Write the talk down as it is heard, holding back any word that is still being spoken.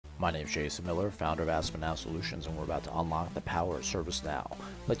My name is Jason Miller, founder of ServiceNow Solutions, and we're about to unlock the power of ServiceNow.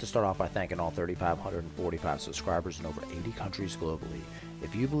 I'd like to start off by thanking all 3,545 subscribers in over 80 countries globally.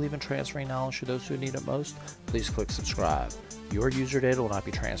 If you believe in transferring knowledge to those who need it most, please click subscribe. Your user data will not be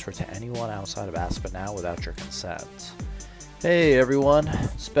transferred to anyone outside of ServiceNow without your consent. Hey everyone,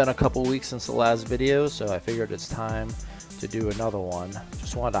 it's been a couple weeks since the last video, so I figured it's time to do another one.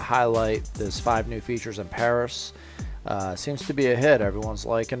 Just wanted to highlight this 5 new features in Paris. Seems to be a hit. Everyone's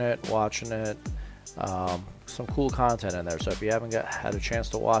liking it, watching it. Some cool content in there, so if you haven't had a chance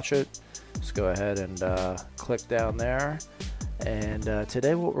to watch it, just go ahead and click down there. And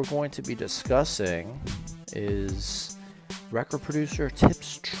today what we're going to be discussing is record producer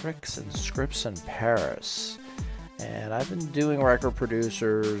tips, tricks, and scripts in Paris. And I've been doing record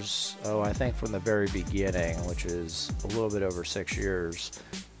producers, I think from the very beginning, which is a little bit over 6 years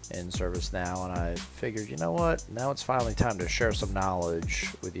in ServiceNow, and I figured, you know what, now it's finally time to share some knowledge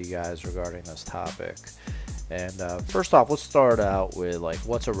with you guys regarding this topic. And first off, let's start out with like,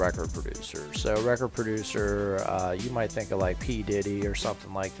 what's a record producer? So a record producer, you might think of like P. Diddy or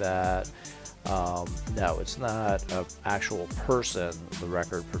something like that. No, it's not an actual person, the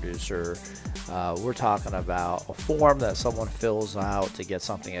record producer. We're talking about a form that someone fills out to get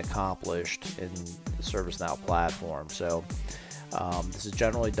something accomplished in the ServiceNow platform. So this is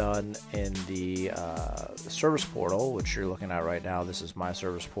generally done in the service portal, which you're looking at right now. This is my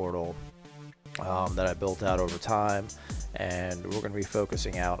service portal that I built out over time, and we're going to be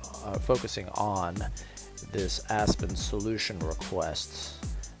focusing on this Aspen solution request.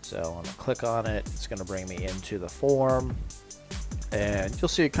 So I'm going to click on it. It's going to bring me into the form, and you'll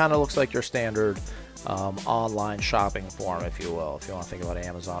see it kind of looks like your standard online shopping form, if you will. If you want to think about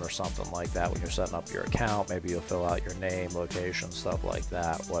Amazon or something like that, when you're setting up your account, maybe you'll fill out your name, location, stuff like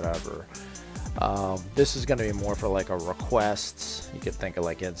that, whatever. This is going to be more for like a request. You could think of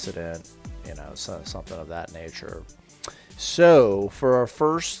like incident, you know, something of that nature. So for our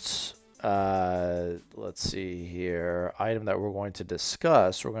first let's see here, item that we're going to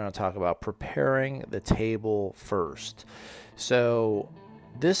discuss, we're going to talk about preparing the table first. So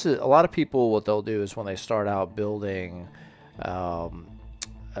this is a lot of people, what they'll do is when they start out building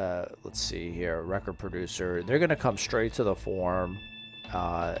let's see here, record producer, they're going to come straight to the form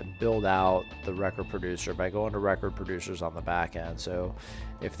and build out the record producer by going to record producers on the back end. So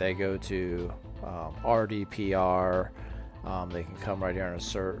if they go to RDPR, they can come right here in a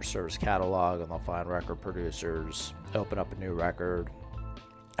service catalog and they'll find record producers, open up a new record,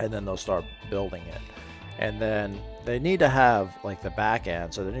 and then they'll start building it. And then they need to have like the back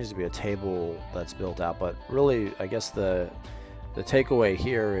end, so there needs to be a table that's built out. But really, I guess the takeaway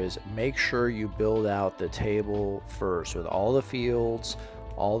here is make sure you build out the table first with all the fields,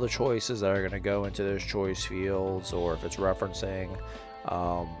 all the choices that are going to go into those choice fields, or if it's referencing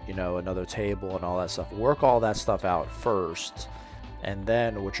you know, another table and all that stuff. Work all that stuff out first, and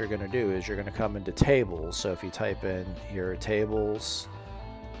then what you're going to do is you're going to come into tables. So if you type in here tables,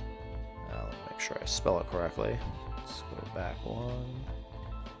 let me make sure I spell it correctly. Let's go back one.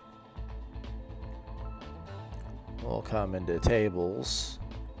 We'll come into tables.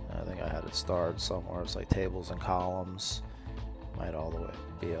 I think I had it started somewhere. It's like tables and columns. Might be all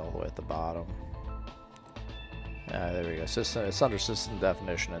the way at the bottom. There we go. It's under system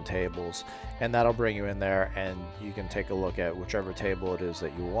definition and tables, and that'll bring you in there, and you can take a look at whichever table it is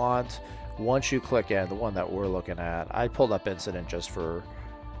that you want. Once you click in, the one that we're looking at, I pulled up incident just for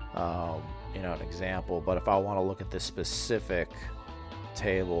you know, an example, but if I want to look at this specific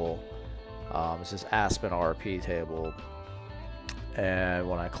table, this is Aspen RP table, and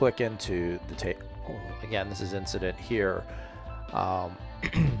when I click into the table, again, this is incident here. When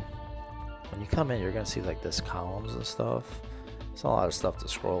you come in, you're going to see like this columns and stuff. It's a lot of stuff to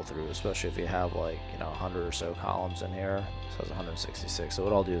scroll through, especially if you have like, you know, 100 or so columns in here. So it's 166. So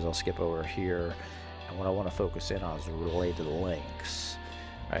what I'll do is I'll skip over here, and what I want to focus in on is related links.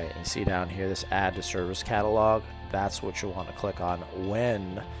 All right, and you see down here this add to service catalog. That's what you want to click on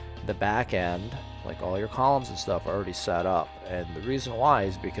when the back end, like all your columns and stuff, are already set up. And the reason why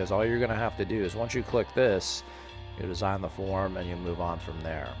is because all you're going to have to do is once you click this, you design the form and you move on from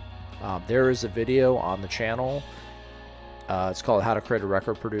there. There is a video on the channel. It's called How to Create a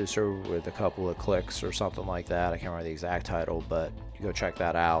Record Producer with a couple of clicks or something like that. I can't remember the exact title, but you go check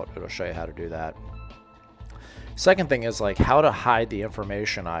that out. It'll show you how to do that. Second thing is like how to hide the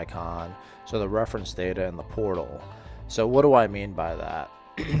information icon, so the reference data in the portal. So what do I mean by that?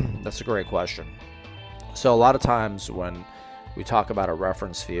 That's a great question. So a lot of times when we talk about a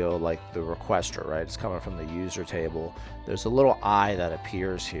reference field like the requester, right? It's coming from the user table. There's a little I that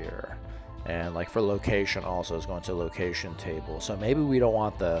appears here. And like for location also is going to location table. So maybe we don't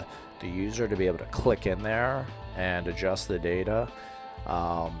want the user to be able to click in there and adjust the data.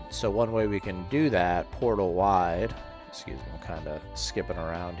 So one way we can do that portal wide, excuse me, I'm kind of skipping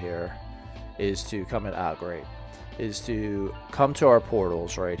around here, is to come in, great, is to come to our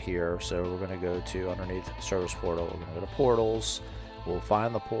portals right here. So we're going to go to underneath service portal, we're going to go to portals, we'll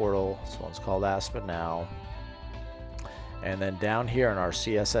find the portal, this one's called AspenNow. And then down here in our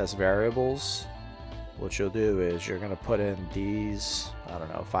CSS variables, what you'll do is you're going to put in these, I don't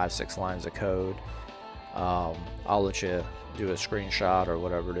know, 5-6 lines of code. I'll let you do a screenshot or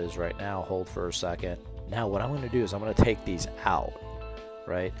whatever it is right now. Hold for a second. Now what I'm going to do is I'm going to take these out,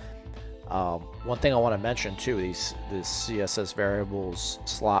 right? One thing I want to mention too, this CSS variables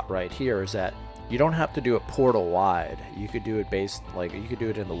slot right here, is that you don't have to do it portal wide. You could do it you could do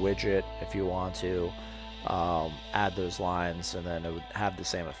it in the widget if you want to. Add those lines, and then it would have the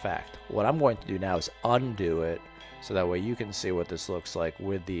same effect. What I'm going to do now is undo it, so that way you can see what this looks like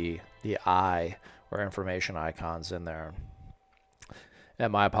with the eye or information icons in there.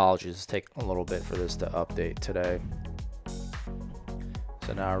 And my apologies, it's taking a little bit for this to update today.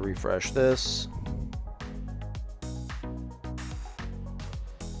 So now I refresh this,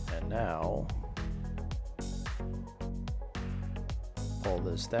 and now pull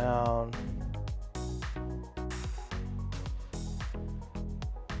this down.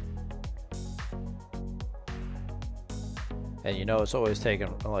 And you know, it's always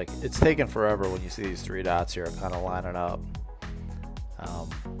taken, like, it's taken forever when you see these 3 dots here kind of lining up.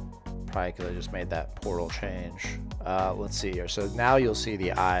 Probably because I just made that portal change. Let's see here. So now you'll see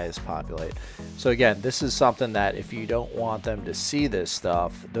the eyes populate. So again, this is something that if you don't want them to see this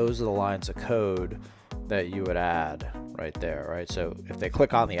stuff, those are the lines of code that you would add right there, right? So if they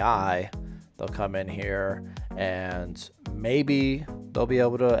click on the eye, they'll come in here and maybe they'll be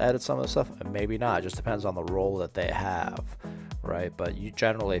able to edit some of the stuff, and maybe not. It just depends on the role that they have, right? But you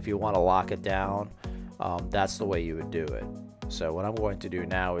generally, if you want to lock it down, that's the way you would do it. So what I'm going to do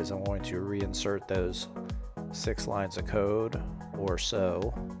now is I'm going to reinsert those 6 lines of code or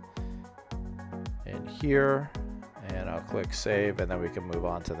so in here, and I'll click save, and then we can move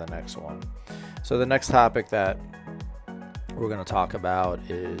on to the next one. So the next topic that we're going to talk about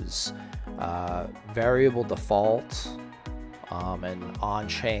is variable default and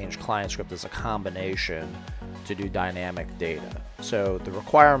onChange client script is a combination to do dynamic data. So the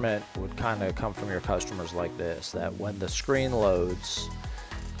requirement would kind of come from your customers like this, that when the screen loads,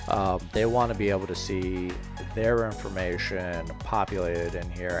 they want to be able to see their information populated in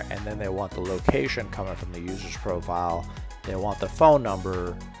here, and then they want the location coming from the user's profile, they want the phone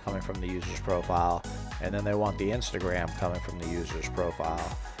number coming from the user's profile, and then they want the Instagram coming from the user's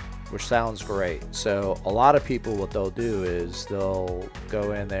profile, which sounds great. So a lot of people, what they'll do is they'll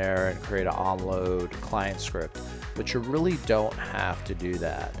go in there and create an onload client script, but you really don't have to do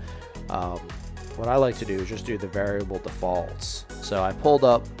that. What I like to do is just do the variable defaults. So I pulled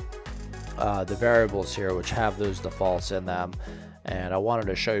up the variables here which have those defaults in them, and I wanted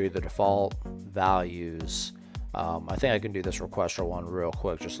to show you the default values. I think I can do this requester one real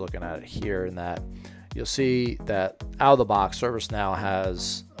quick, just looking at it here, and that you'll see that out of the box ServiceNow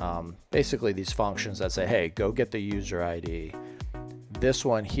has basically these functions that say, hey, go get the user ID. This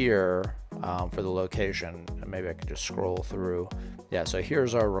one here for the location, and maybe I can just scroll through. Yeah, so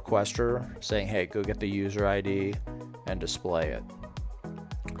here's our requester saying, hey, go get the user ID and display it.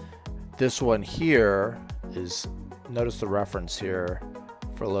 This one here is, notice the reference here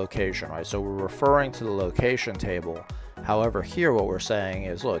for location, right? So we're referring to the location table. However, here what we're saying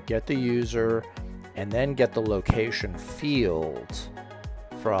is, look, get the user and then get the location field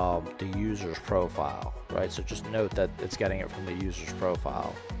from the user's profile, right? So just note that it's getting it from the user's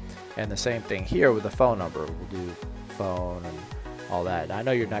profile. And the same thing here with the phone number. We'll do phone and all that. And I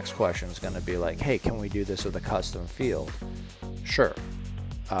know your next question is going to be like, hey, can we do this with a custom field? Sure.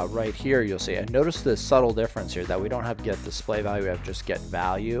 Right here you'll see, and notice the subtle difference here that we don't have to get display value, we have just get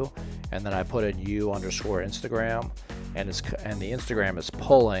value, and then I put in u_Instagram, and the Instagram is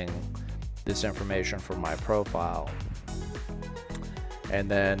pulling this information from my profile.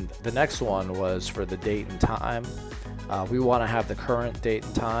 And then the next one was for the date and time. We want to have the current date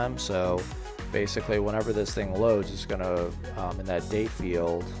and time, so basically whenever this thing loads, it's going to in that date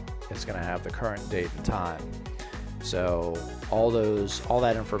field, it's going to have the current date and time. So all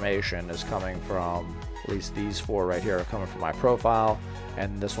that information is coming from, at least these 4 right here are coming from my profile,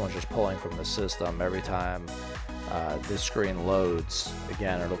 and this one's just pulling from the system. Every time this screen loads,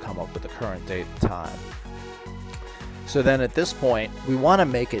 again, it'll come up with the current date and time. So then at this point, we want to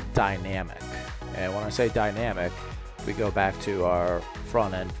make it dynamic. And when I say dynamic, we go back to our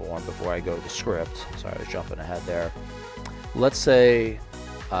front end form before I go to the script. Sorry, I was jumping ahead there. Let's say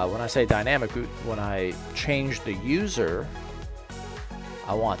when I say dynamic, when I change the user,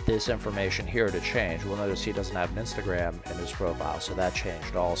 I want this information here to change. We'll notice he doesn't have an Instagram in his profile, so that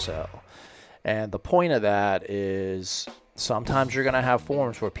changed also. And the point of that is sometimes you're going to have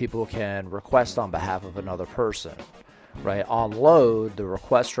forms where people can request on behalf of another person, right? On load, the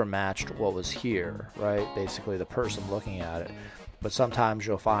requester matched what was here, right? Basically the person looking at it. But sometimes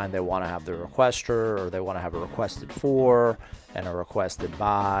you'll find they want to have the requester, or they want to have a requested for and a requested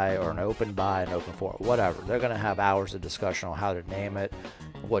by, or an open by, an open for, whatever. They're going to have hours of discussion on how to name it,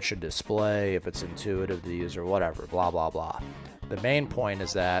 what should display, if it's intuitive to the user, whatever, blah, blah, blah. The main point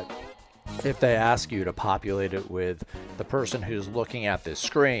is that if they ask you to populate it with the person who's looking at this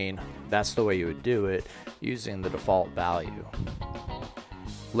screen, that's the way you would do it, using the default value.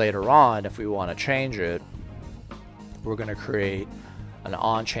 Later on, if we want to change it, we're going to create an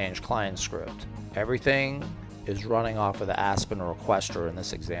onChange client script. Everything is running off of the Aspen requester in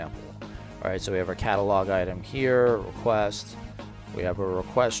this example. All right, so we have our catalog item here, request, we have a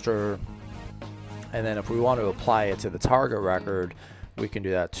requester, and then if we want to apply it to the target record, we can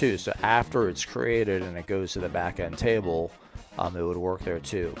do that too. So after it's created and it goes to the backend table, it would work there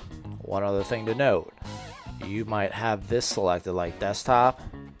too. One other thing to note, you might have this selected like desktop.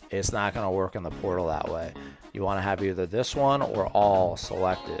 It's not going to work in the portal that way. You want to have either this one or all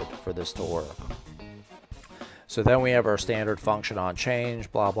selected for this to work. So then we have our standard function onChange,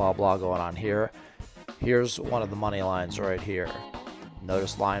 blah, blah, blah going on here. Here's one of the money lines right here.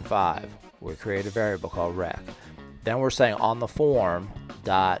 Notice line 5. We create a variable called rec. Then we're saying on the form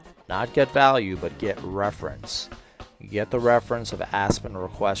dot, not get value, but get reference. You get the reference of Aspen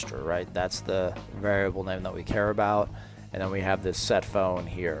requester, right? That's the variable name that we care about. And then we have this set phone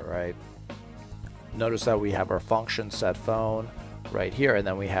here, right? Notice that we have our function set phone right here, and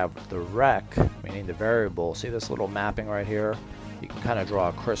then we have the rec, meaning the variable. See this little mapping right here? You can kind of draw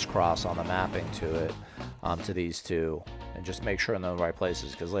a crisscross on the mapping to it, to these two, and just make sure in the right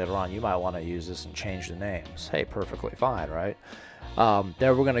places, because later on you might want to use this and change the names. Hey, perfectly fine, right?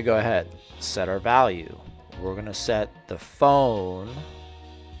 Then we're going to go ahead, set our value. We're going to set the phone,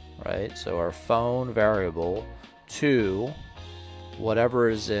 right? So our phone variable to whatever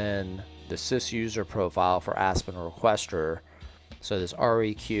is in the sysuser profile for Aspen requester. So this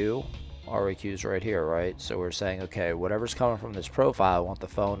REQ is right here, right? So we're saying, okay, whatever's coming from this profile, I want the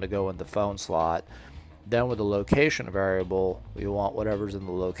phone to go in the phone slot. Then with the location variable, we want whatever's in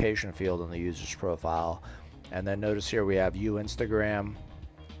the location field in the user's profile. And then notice here we have uInstagram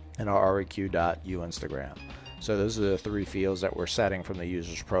and our REQ.uInstagram. So those are the 3 fields that we're setting from the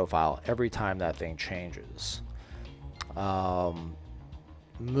user's profile every time that thing changes.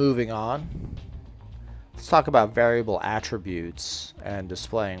 Moving on, let's talk about variable attributes and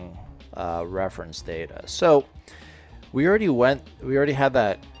displaying reference data. So we already had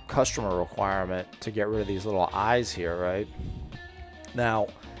that customer requirement to get rid of these little eyes here, right? Now,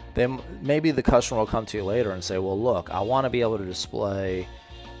 then maybe the customer will come to you later and say, well, look, I want to be able to display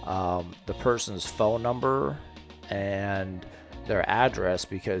the person's phone number and their address,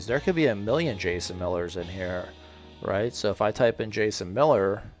 because there could be a million Jason Millers in here, right? So if I type in Jason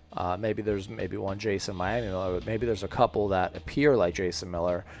Miller, maybe there's one Jason Miami Miller, but maybe there's a couple that appear like Jason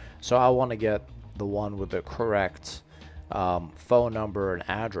Miller. So I want to get the one with the correct phone number and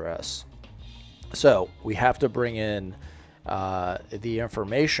address. So we have to bring in the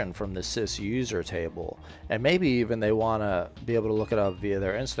information from the sysuser table, and maybe even they want to be able to look it up via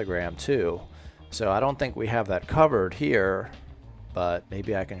their Instagram too. So I don't think we have that covered here, but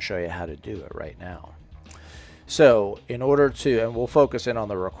maybe I can show you how to do it right now. So in order to, and we'll focus in on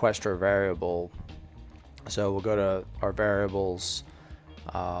the requester variable. So we'll go to our variables,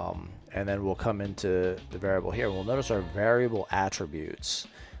 and then we'll come into the variable here. We'll notice our variable attributes.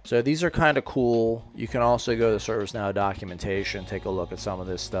 So these are kind of cool. You can also go to ServiceNow documentation, take a look at some of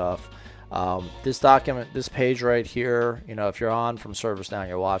this stuff. This page right here, you know, if you're on from ServiceNow and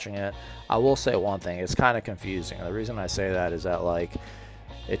you're watching it, I will say one thing, it's kind of confusing. And the reason I say that is that, like,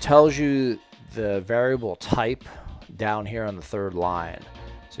 it tells you the variable type down here on the 3rd line.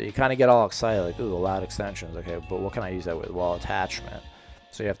 So you kind of get all excited, like, ooh, allowed extensions. Okay, but what can I use that with? Well, attachment.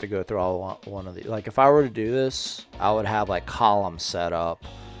 So you have to go through all one of these. Like, if I were to do this, I would have like columns set up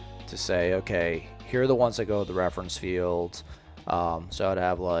to say, okay, here are the ones that go with the reference field. So I'd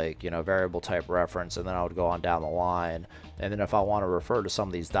have, like, you know, variable type reference, and then I would go on down the line. And then if I want to refer to some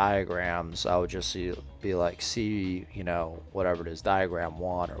of these diagrams, I would just be like, see, you know, whatever it is, diagram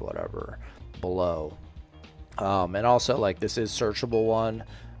 1 or whatever below. And also, like, this is searchable one.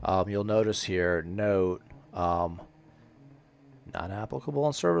 You'll notice here, note not applicable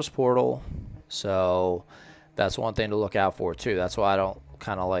in Service Portal. So that's one thing to look out for too. That's why I don't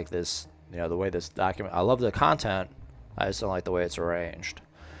kind of like this, you know, the way this document, I love the content, I just don't like the way it's arranged.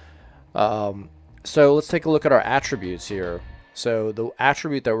 So let's take a look at our attributes here. So the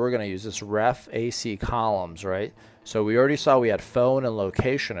attribute that we're going to use is ref AC columns, right? So we already saw we had phone and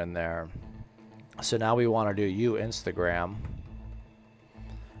location in there. So now we want to do you Instagram.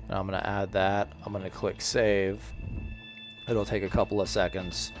 And I'm going to add that. I'm going to click save. It'll take a couple of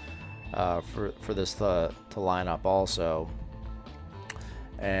seconds for this to line up also.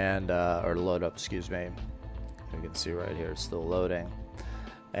 And or load up, excuse me. You can see right here it's still loading.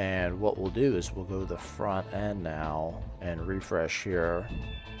 And what we'll do is we'll go to the front end now and refresh here.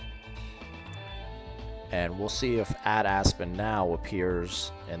 And we'll see if Add Aspen Now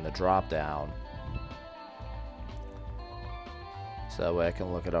appears in the drop down. So that way I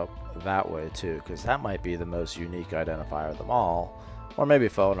can look it up that way too, because that might be the most unique identifier of them all. Or maybe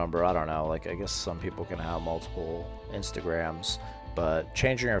phone number, I don't know. Like, I guess some people can have multiple Instagrams, but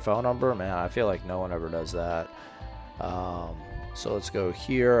changing your phone number, man, I feel like no one ever does that. So let's go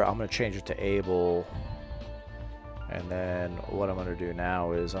here. I'm going to change it to able. And then what I'm going to do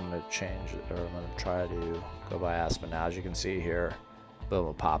now is I'm going to change it, or I'm going to try to go by Aspen Now. As you can see here, boom,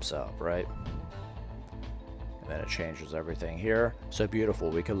 it pops up, right? And then it changes everything here. So beautiful.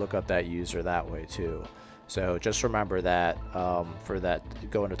 We could look up that user that way too. So just remember that for that,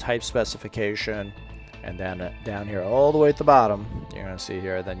 go into type specification, and then down here all the way at the bottom, you're going to see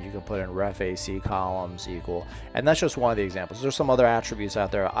here, then you can put in ref AC columns equal. And that's just one of the examples. There's some other attributes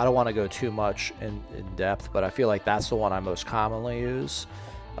out there. I don't want to go too much in depth, but I feel like that's the one I most commonly use,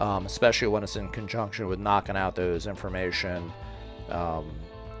 especially when it's in conjunction with knocking out those information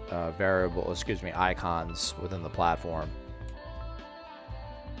icons within the platform.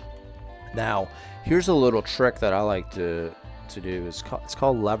 Now, here's a little trick that I like to do. It's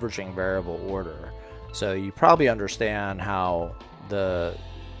called leveraging variable order. So you probably understand how the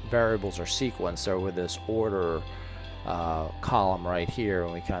variables are sequenced. So with this order column right here,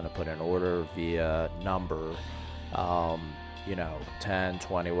 and we kind of put in order via number, you know, 10,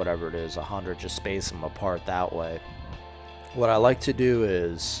 20, whatever it is, 100, just space them apart that way. What I like to do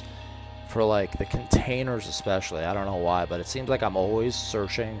is, for like the containers especially, I don't know why, but it seems like I'm always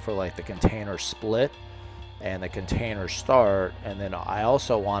searching for like the container split and the container start, and then I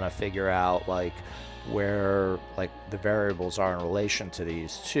also want to figure out like where like the variables are in relation to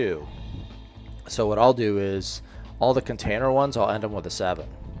these two. So what I'll do is all the container ones, I'll end them with a 7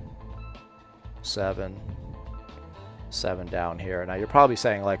 down here. Now you're probably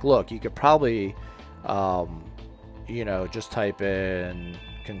saying like, look, you could probably you know, just type in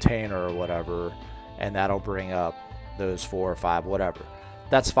container or whatever, and that'll bring up those 4 or 5, whatever.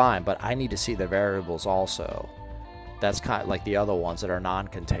 That's fine, but I need to see the variables also. That's kind of like the other ones that are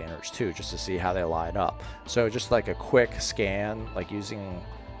non-containers too, just to see how they line up. So just like a quick scan, like using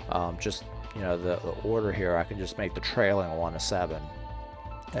just, you know, the order here, I can just make the trailing one a 7,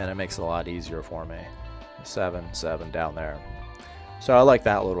 and it makes it a lot easier for me. 7 down there. So I like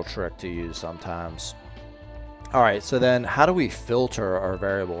that little trick to use sometimes. All right, so then how do we filter our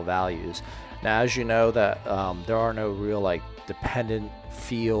variable values? Now, as you know that there are no real like dependent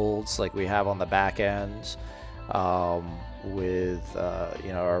fields like we have on the back end with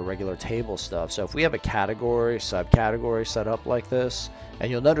you know, our regular table stuff. So if we have a category, subcategory set up like this,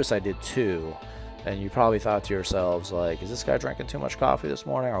 and you'll notice I did 2, and you probably thought to yourselves like, is this guy drinking too much coffee this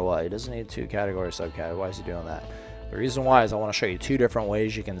morning or what? He doesn't need 2 category, subcategory. Why is he doing that? The reason why is I want to show you 2 different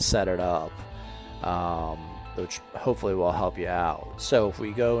ways you can set it up, which hopefully will help you out. So if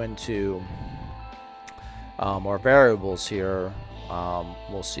we go into our variables here,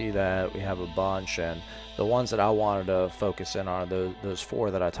 we'll see that we have a bunch, and the ones that I wanted to focus in on are those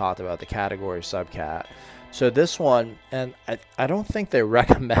 4 that I talked about, the category, subcat. So this one, and I don't think they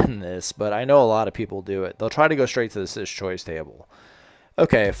recommend this, but I know a lot of people do it. They'll try to go straight to the sys choice table.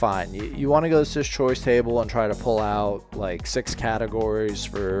 Okay, fine. You want to go to this choice table and try to pull out like 6 categories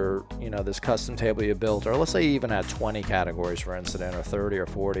for, you know, this custom table you built, or let's say you even had 20 categories for incident, or 30 or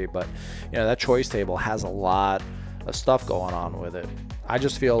 40, but you know, that choice table has a lot of stuff going on with it. I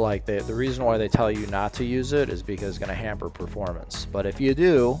just feel like the reason why they tell you not to use it is because it's going to hamper performance. But if you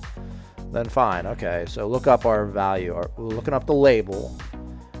do, then fine. Okay, so look up our value, or we're looking up the label,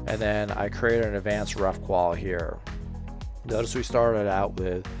 and then I created an advanced ref qual here. Notice we started out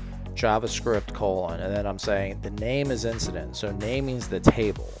with JavaScript : and then I'm saying the name is incident. So name means the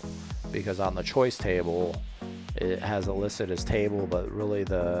table, because on the choice table it has it listed as table, but really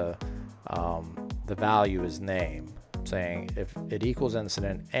the value is name. I'm saying if it equals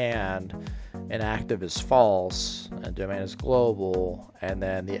incident and inactive is false, and domain is global, and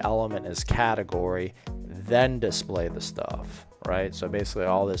then the element is category, then display the stuff, right? So basically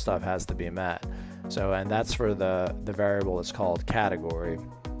all this stuff has to be met. So, and that's for the variable that's called category.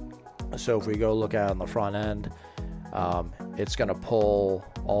 So if we go look at it on the front end, it's going to pull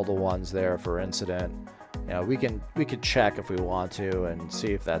all the ones there for incident. You know, we could check if we want to and see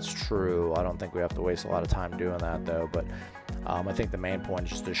if that's true. I don't think we have to waste a lot of time doing that though, but I think the main point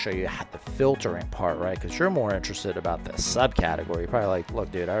is just to show you the filtering part, right? Because you're more interested about the subcategory. You're probably like,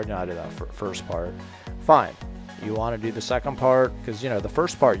 look, dude, I already know how to do that first part. Fine. You want to do the second part? Because, you know, the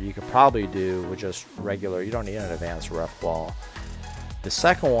first part you could probably do with just regular. You don't need an advanced ref qual. The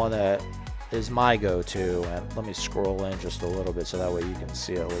second one that is my go-to, and let me scroll in just a little bit so that way you can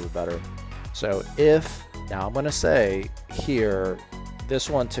see it a little bit better. So if, now I'm going to say here, this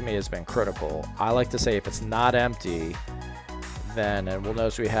one to me has been critical. I like to say if it's not empty, then, and we'll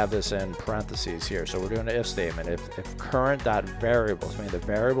notice we have this in parentheses here. So we're doing an if statement. If current.variables, meaning the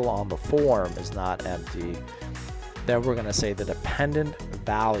variable on the form is not empty, then we're going to say the dependent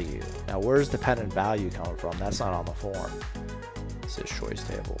value. Now where's dependent value coming from? That's not on the form. It's this choice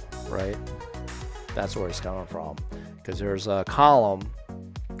table, right? That's where it's coming from, because there's a column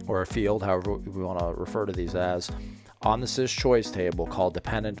or a field, however we want to refer to these as, on the sys choice table called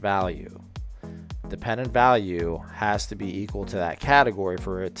dependent value. Dependent value has to be equal to that category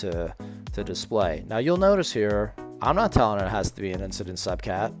for it to display. Now you'll notice here, I'm not telling it has to be an incident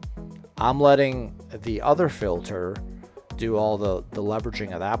subcat. I'm letting the other filter do all the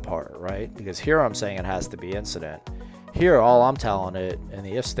leveraging of that part, right? Because here I'm saying it has to be incident. Here, all I'm telling it in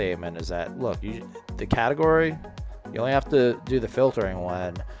the if statement is that, look, the category, you only have to do the filtering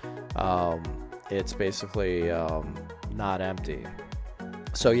when it's basically not empty.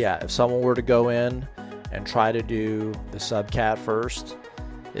 So yeah, if someone were to go in and try to do the subcat first,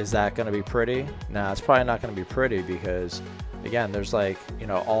 is that going to be pretty? No, it's probably not going to be pretty, because again, there's like, you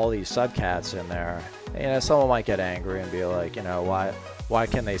know, all these subcats in there. And, you know, someone might get angry and be like, you know, why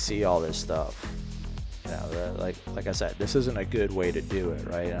can they see all this stuff? You know, like I said, this isn't a good way to do it,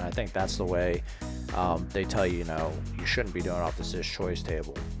 right? And I think that's the way they tell you, you know, you shouldn't be doing off the sys choice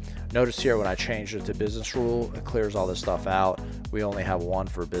table. Notice here when I changed it to business rule, it clears all this stuff out. We only have one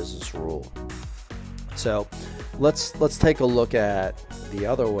for business rule. So let's take a look at the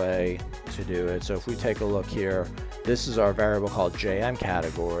other way to do it. So if we take a look here, this is our variable called JM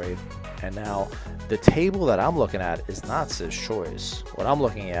category, and now the table that I'm looking at is not sys choice. What I'm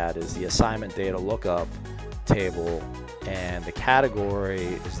looking at is the assignment data lookup table, and the category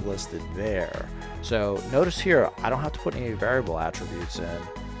is listed there. So notice here, I don't have to put any variable attributes in,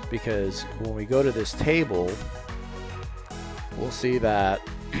 because when we go to this table, we'll see that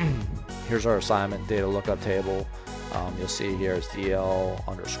here's our assignment data lookup table. You'll see here is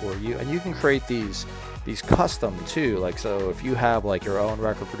DL_U, and you can create these custom too. Like, so if you have like your own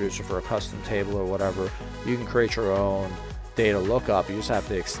record producer for a custom table or whatever, you can create your own data lookup. You just have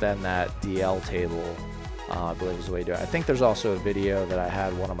to extend that DL table, I believe is the way to do it. I think there's also a video that I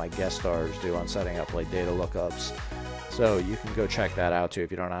had one of my guest stars do on setting up like data lookups. So you can go check that out too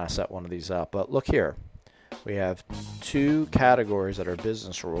if you don't know how to set one of these up. But look here, we have two categories that are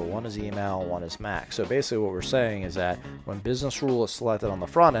business rule. One is email, one is Mac. So basically what we're saying is that when business rule is selected on the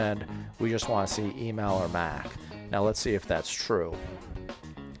front end, we just want to see email or Mac. Now let's see if that's true.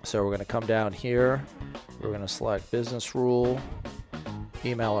 So we're going to come down here, we're going to select business rule,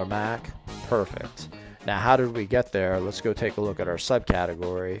 email or Mac. Perfect. Now how did we get there? Let's go take a look at our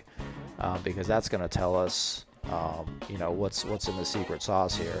subcategory, because that's going to tell us you know, what's in the secret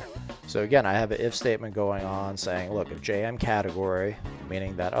sauce here. So again, I have an if statement going on saying, look, if JM category,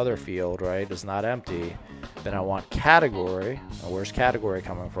 meaning that other field, right, is not empty, then I want category, and where's category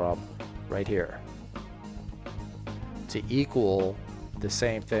coming from? Right here, to equal the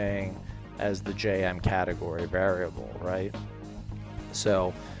same thing as the JM category variable, right?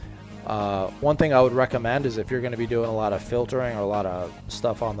 So one thing I would recommend is if you're going to be doing a lot of filtering or a lot of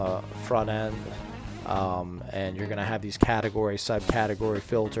stuff on the front end, and you're going to have these category, subcategory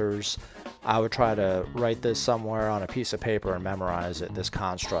filters, I would try to write this somewhere on a piece of paper and memorize it, this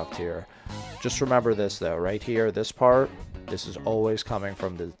construct here. Just remember this though, right here, this part, this is always coming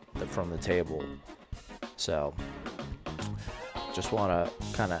from the table. So just want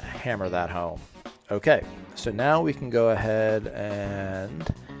to kind of hammer that home. Okay, so now we can go ahead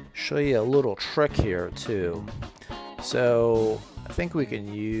and show you a little trick here too. So I think we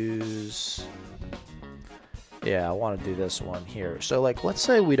can use, yeah, I want to do this one here. So like, let's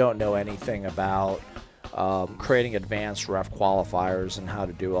say we don't know anything about creating advanced ref qualifiers and how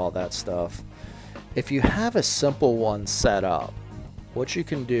to do all that stuff. If you have a simple one set up, what you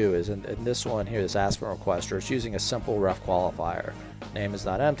can do is in this one here, this Aspen requester, it's using a simple ref qualifier. Name is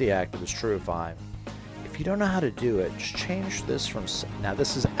not empty, active is true, fine. If you don't know how to do it, just change this from, now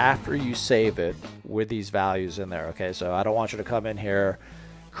this is after you save it with these values in there, okay? So I don't want you to come in here,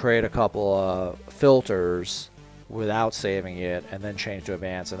 create a couple of filters without saving it, and then change to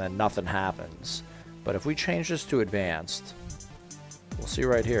advanced, and then nothing happens. But if we change this to advanced, we'll see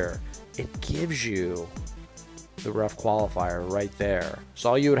right here, it gives you the ref qualifier right there. So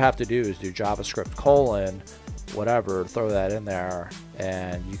all you would have to do is do JavaScript colon whatever, throw that in there,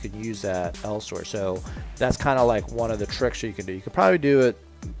 and you can use that elsewhere. So that's kind of like one of the tricks you can do. You could probably do it,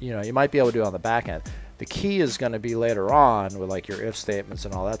 you know, you might be able to do it on the back end. The key is going to be later on with like your if statements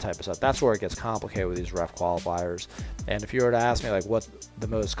and all that type of stuff. That's where it gets complicated with these ref qualifiers. And if you were to ask me like what the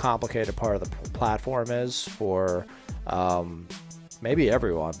most complicated part of the platform is for maybe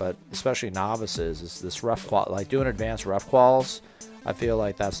everyone, but especially novices, is this ref qual, like doing advanced ref quals. I feel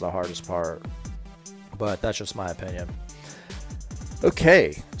like that's the hardest part, but that's just my opinion.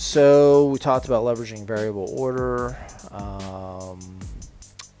 Okay, so we talked about leveraging variable order.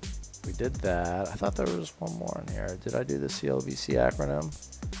 We did that. I thought there was one more in here. Did I do the CLVC acronym?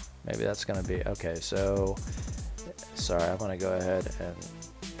 Maybe that's going to be, okay, so, sorry, I'm going to go ahead and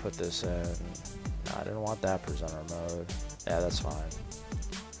put this in. No, I didn't want that presenter mode. Yeah, that's fine.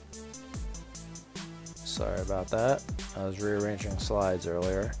 Sorry about that. I was rearranging slides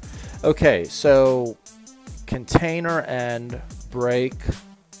earlier. Okay, so container end break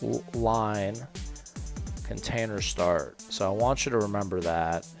line container start. So I want you to remember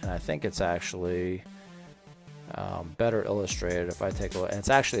that, and I think it's actually better illustrated if I take a look. And it's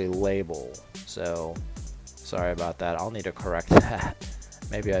actually label. So sorry about that. I'll need to correct that.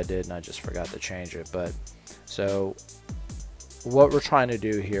 Maybe I did and I just forgot to change it. But so what we're trying to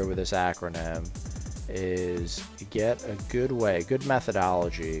do here with this acronym is get a good way, good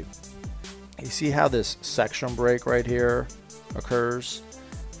methodology. You see how this section break right here occurs?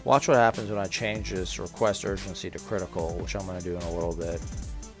 Watch what happens when I change this request urgency to critical, which I'm going to do in a little bit.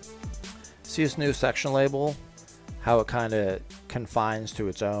 See this new section label? How it kind of confines to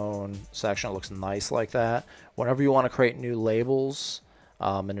its own section. It looks nice like that. Whenever you want to create new labels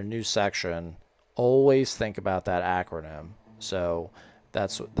in a new section, always think about that acronym. So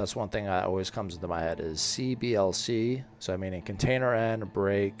that's one thing that always comes into my head is CBLC. So I mean in container end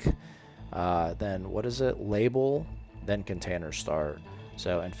break, then what is it? Label, then container start.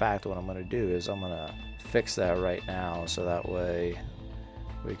 So in fact, what I'm going to do is I'm going to fix that right now so that way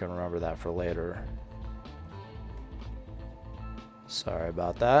we can remember that for later. Sorry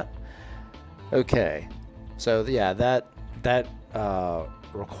about that. Okay, so yeah, that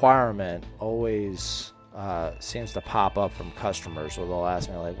requirement always seems to pop up from customers where they'll ask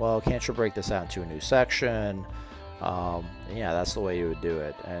me like, well, can't you break this out into a new section? Yeah, that's the way you would do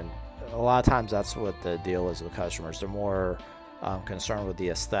it. And a lot of times that's what the deal is with customers. They're more concerned with the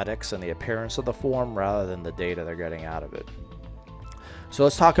aesthetics and the appearance of the form rather than the data they're getting out of it. So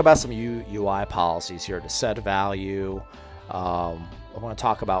let's talk about some UI policies here to set value. I want to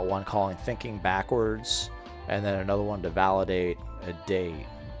talk about one calling thinking backwards, and then another one to validate a date.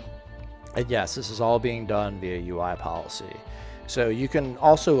 And yes, this is all being done via UI policy. So you can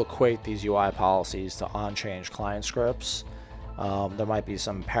also equate these UI policies to onChange client scripts. There might be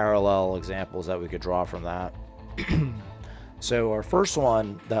some parallel examples that we could draw from that. So our first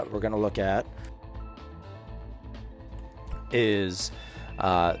one that we're going to look at is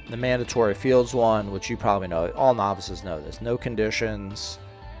the mandatory fields one, which you probably know. All novices know this. No conditions.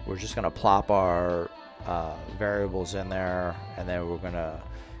 We're just going to plop our variables in there, and then we're going to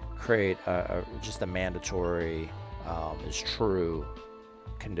create just a mandatory is true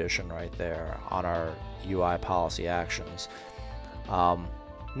condition right there on our UI policy actions.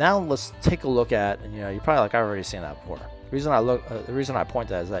 Now let's take a look at, and you know, you're probably like, I've already seen that before. The reason I point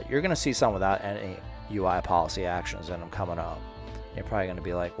that is that you're going to see some without any UI policy actions in them coming up. You're probably going to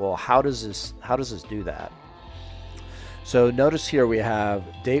be like, well, how does this do that? So notice here we have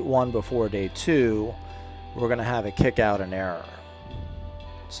date 1 before date 2. We're going to have it kick out an error.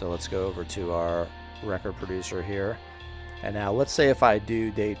 So let's go over to our record producer here. And now let's say if I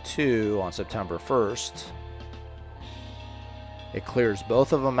do date 2 on September 1st, it clears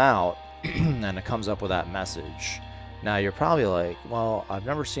both of them out and it comes up with that message. Now you're probably like, well, I've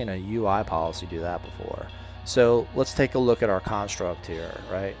never seen a UI policy do that before. So let's take a look at our construct here,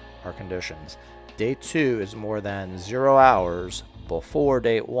 right? Our conditions. Date 2 is more than 0 hours before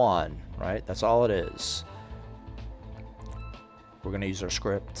date 1, right? That's all it is. We're going to use our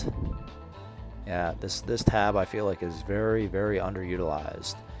script. Yeah, this tab I feel like is very, very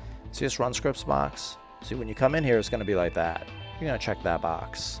underutilized. See this run scripts box? See, when you come in here, it's going to be like that. You're going to check that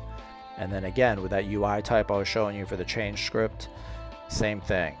box. And then again, with that UI type I was showing you for the change script, same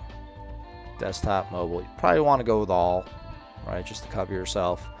thing. Desktop, mobile. You probably want to go with all, right, just to cover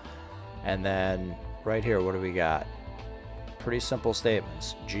yourself. And then right here, what do we got? Pretty simple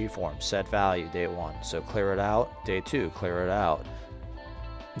statements. G-form, set value, day 1. So clear it out. Day 2, clear it out.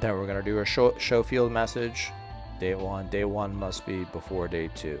 Then we're going to do a show field message. Day 1. Day 1 must be before day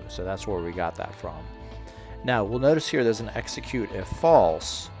 2. So that's where we got that from. Now, we'll notice here there's an execute if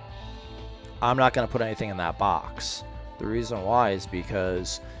false. I'm not going to put anything in that box. The reason why is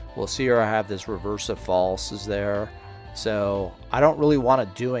because we'll see here I have this reverse if false is there. So I don't really want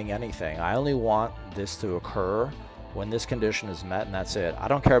it doing anything. I only want this to occur when this condition is met, and that's it. I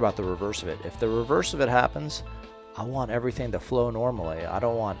don't care about the reverse of it. If the reverse of it happens, I want everything to flow normally. I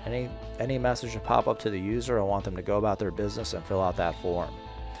don't want any message to pop up to the user. I want them to go about their business and fill out that form.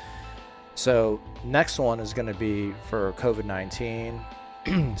 So next one is going to be for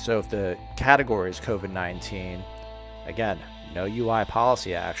COVID-19. So if the category is COVID-19, again, no UI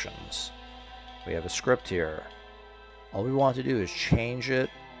policy actions. We have a script here. All we want to do is change it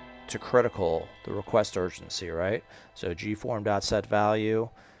to critical, the request urgency, right? So gform.setValue,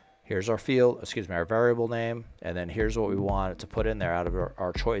 here's our field, excuse me, our variable name, and then here's what we want it to put in there out of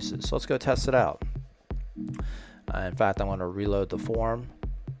our choices. So let's go test it out. In fact, I'm going to reload the form.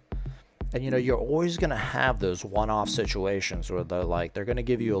 And you know, you're always going to have those one-off situations where they're going to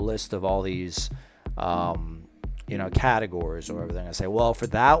give you a list of all these you know, categories or everything. I say, well, for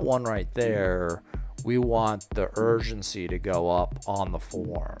that one right there, we want the urgency to go up on the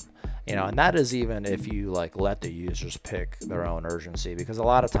form. You know, and that is even if you like let the users pick their own urgency, because a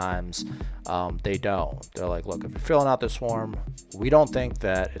lot of times they don't. They're like, look, if you're filling out this form, we don't think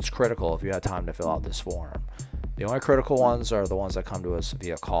that it's critical if you have time to fill out this form. The only critical ones are the ones that come to us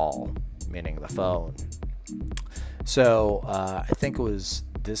via call, meaning the phone. So I think it was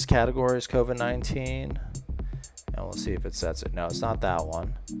this category is COVID-19. And we'll see if it sets it. No, it's not that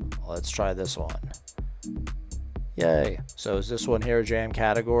one. Let's try this one. Yay. So is this one here jam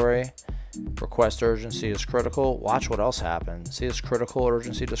category? Request urgency is critical. Watch what else happens. See this critical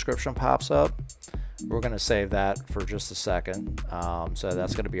urgency description pops up? We're going to save that for just a second. So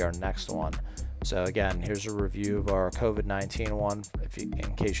that's going to be our next one. So again, here's a review of our COVID-19 one,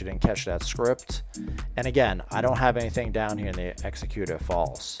 in case you didn't catch that script. And again, I don't have anything down here in the execute if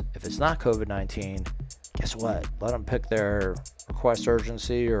false. If it's not COVID-19, guess what? Let them pick their request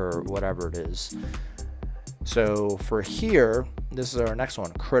urgency or whatever it is. So for here, this is our next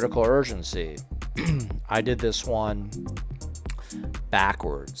one, critical urgency. I did this one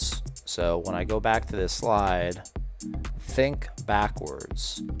backwards. So when I go back to this slide, think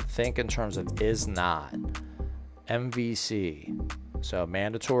backwards. Think in terms of is not. MVC. So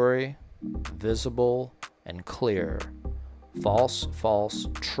mandatory, visible, and clear. False, false,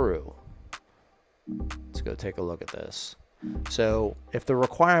 true. Let's go take a look at this. So if the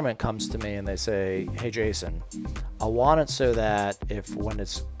requirement comes to me and they say, hey Jason, I want it so that if when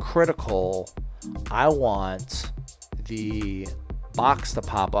it's critical, I want the box to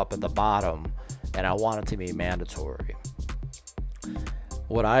pop up at the bottom and I want it to be mandatory.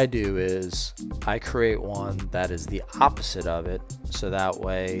 What I do is I create one that is the opposite of it, so that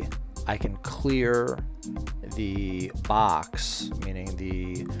way I can clear the box, meaning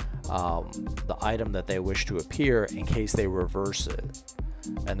the item that they wish to appear, in case they reverse it.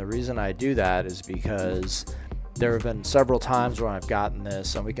 And the reason I do that is because there have been several times where I've gotten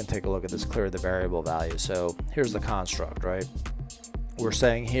this, and we can take a look at this, clear the variable value. So here's the construct, right? We're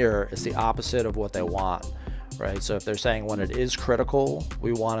saying here is the opposite of what they want, right? So if they're saying when it is critical,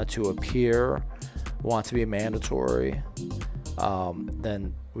 we want it to appear, we want it to be mandatory,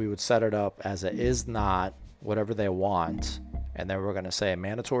 then we would set it up as it is not, whatever they want, and then we're going to say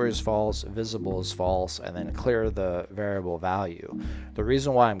mandatory is false, visible is false, and then clear the variable value. The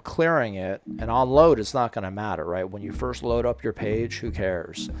reason why I'm clearing it, and on load it's not going to matter, right? When you first load up your page, who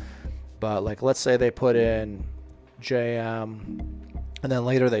cares? But like, let's say they put in JM and then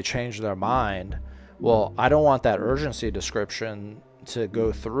later they change their mind. Well, I don't want that urgency description to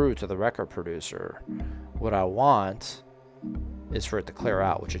go through to the record producer. What I want is for it to clear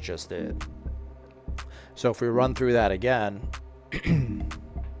out, which it just did. So if we run through that again,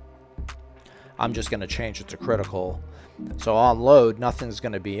 I'm just going to change it to critical. So on load, nothing's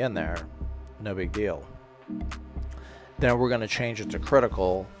going to be in there. No big deal. Then we're going to change it to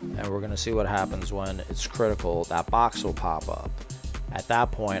critical, and we're going to see what happens when it's critical. That box will pop up. At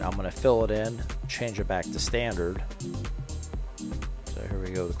that point, I'm going to fill it in, change it back to standard. So here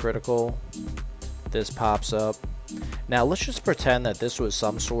we go, the critical. This pops up. Now let's just pretend that this was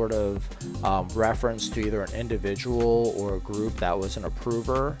some sort of reference to either an individual or a group that was an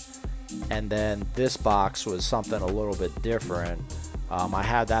approver, and then this box was something a little bit different. I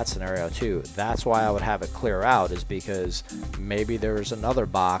had that scenario too. That's why I would have it clear out, is because maybe there's another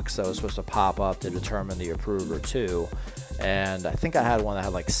box that was supposed to pop up to determine the approver too. And I think I had one that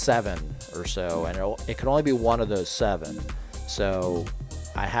had like 7 or so, and it could only be one of those 7. So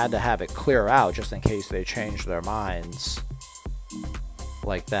I had to have it clear out just in case they changed their minds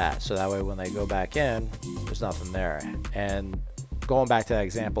like that. So that way when they go back in, there's nothing there. And going back to that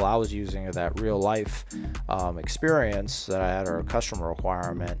example I was using of that real life experience that I had, or a customer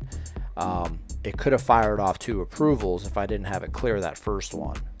requirement, it could have fired off 2 approvals if I didn't have it clear that first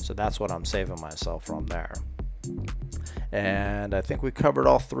one. So that's what I'm saving myself from there. And I think we covered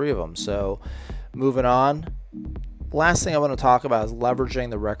all 3 of them. So moving on, last thing I want to talk about is leveraging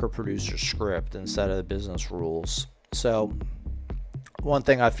the record producer script instead of the business rules. So one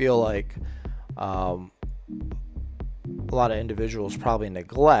thing I feel like a lot of individuals probably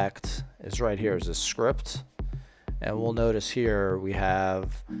neglect is right here is a script. And we'll notice here we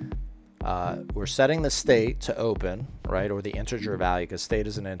have we're setting the state to open, right, or the integer value, because state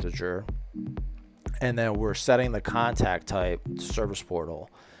is an integer. And then we're setting the contact type to service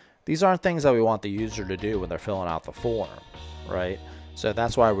portal. These aren't things that we want the user to do when they're filling out the form, right? So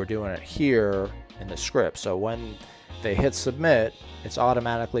that's why we're doing it here in the script. So when they hit submit, it's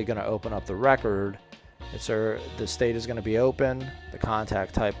automatically going to open up the record. The state is going to be open. The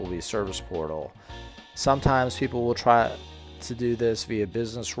contact type will be service portal. Sometimes people will try to do this via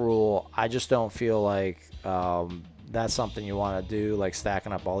business rule. I just don't feel like that's something you want to do, like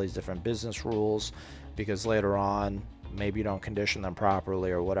stacking up all these different business rules, because later on maybe you don't condition them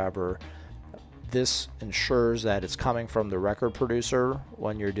properly or whatever. This ensures that it's coming from the record producer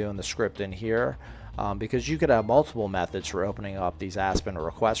when you're doing the script in here, because you could have multiple methods for opening up these Aspen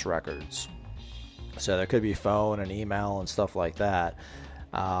request records. So there could be phone and email and stuff like that.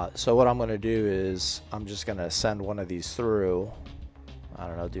 So what I'm going to do is I'm just going to send one of these through. I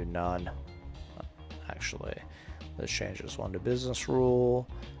don't know, do none. Actually, let's change this one to business rule.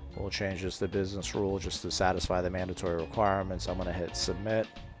 We'll change this to business rule just to satisfy the mandatory requirements. I'm going to hit submit.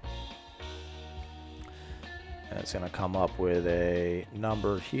 And it's going to come up with a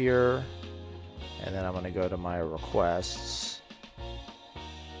number here. And then I'm going to go to my requests.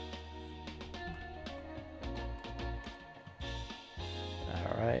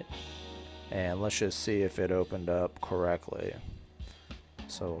 Alright. And let's just see if it opened up correctly.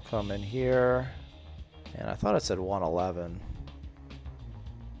 So we'll come in here. And I thought it said 111.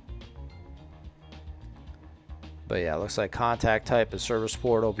 But yeah, it looks like contact type is service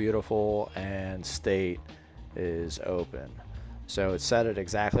portal, beautiful, and state is open. So it set it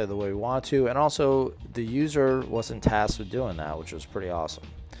exactly the way we want to, and also the user wasn't tasked with doing that, which was pretty awesome.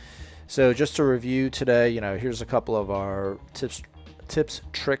 So just to review today, here's a couple of our tips,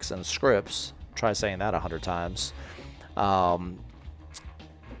 tricks, and scripts. Try saying that 100 times. That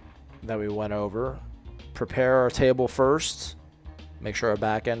we went over. Prepare our table first. Make sure our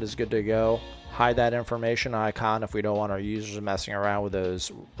back end is good to go. Hide that information icon if we don't want our users messing around with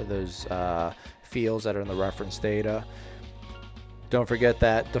those fields that are in the reference data. Don't forget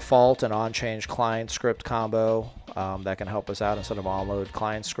that default and onChange client script combo that can help us out instead of onload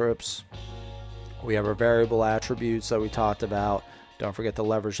client scripts. We have our variable attributes that we talked about. Don't forget to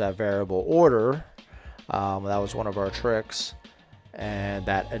leverage that variable order. That was one of our tricks. And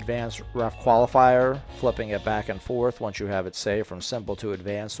that advanced ref qualifier, flipping it back and forth once you have it saved from simple to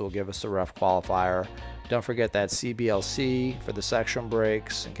advanced will give us the ref qualifier. Don't forget that CBLC for the section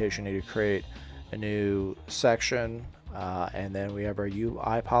breaks in case you need to create a new section. And then we have our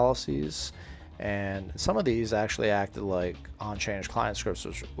UI policies, and some of these actually acted like onChange client scripts,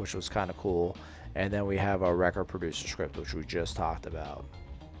 which was kind of cool. And then we have our record producer script, which we just talked about.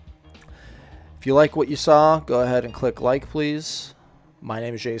 If you like what you saw, go ahead and click like, please. My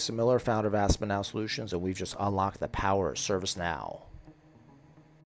name is Jason Miller, founder of ServiceNow Solutions, and we've just unlocked the power of ServiceNow.